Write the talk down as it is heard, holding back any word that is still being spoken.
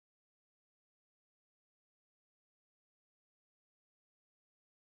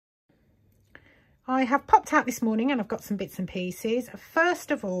I have popped out this morning and I've got some bits and pieces. First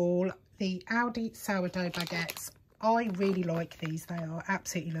of all, the Aldi sourdough baguettes. I really like these. They are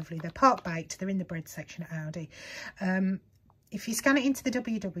absolutely lovely. They're part baked. They're in the bread section at Aldi. If you scan it into the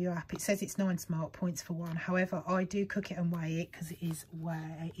WW app, it says it's 9 smart points for one. However, I do cook it and weigh it because it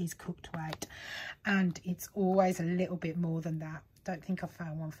is cooked weight, and it's always a little bit more than that. Don't think I've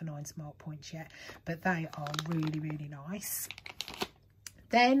found one for 9 smart points yet, but they are really, really nice.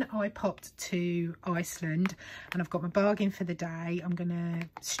 Then I popped to Iceland and I've got my bargain for the day. I'm going to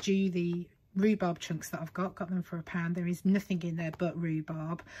stew the rhubarb chunks that I've got them for £1. There is nothing in there but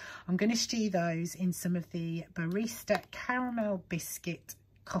rhubarb. I'm going to stew those in some of the barista caramel biscuit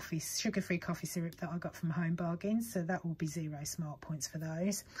coffee, sugar-free coffee syrup that I got from Homebargains. So that will be 0 smart points for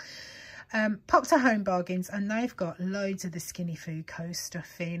those. Popped to Homebargains and they've got loads of the skinny food co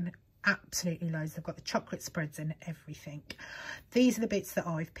stuff in. Absolutely loads. They've got the chocolate spreads and everything. These are the bits that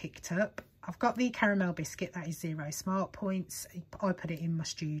I've picked up. I've got the caramel biscuit, that is 0 smart points. I put it in my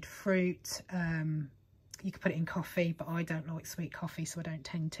stewed fruit. You could put it in coffee, but I don't like sweet coffee, so I don't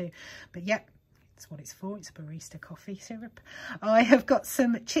tend to. But yep, that's what it's for. It's a barista coffee syrup. I have got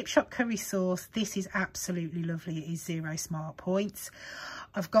some chip shop curry sauce. This is absolutely lovely. It is 0 smart points.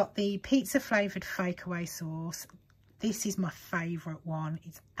 I've got the pizza flavoured fake away sauce. This is my favourite one.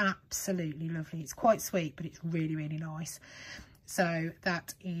 It's absolutely lovely. It's quite sweet, but it's really, really nice. So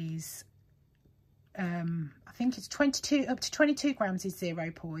that is, I think it's 22, up to 22 grams is 0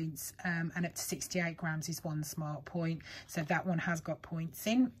 points, and up to 68 grams is 1 smart point. So that one has got points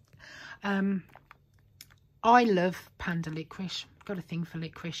in. I love Panda licorice. Got a thing for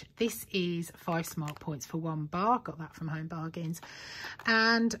licorice. This is 5 smart points for 1 bar. Got that from Homebargains.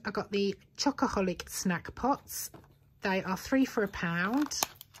 And I got the Chocoholic snack pots. They are 3 for £1,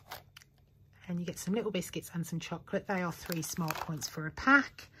 and you get some little biscuits and some chocolate. They are 3 smart points for a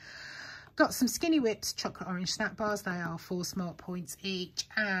pack. Got some Skinny Whips chocolate orange snack bars. They are 4 smart points each.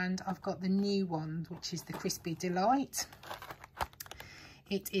 And I've got the new one, which is the Crispy Delight.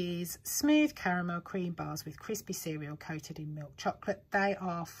 It is smooth caramel cream bars with crispy cereal coated in milk chocolate. They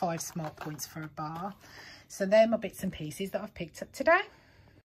are 5 smart points for a bar. So they're my bits and pieces that I've picked up today.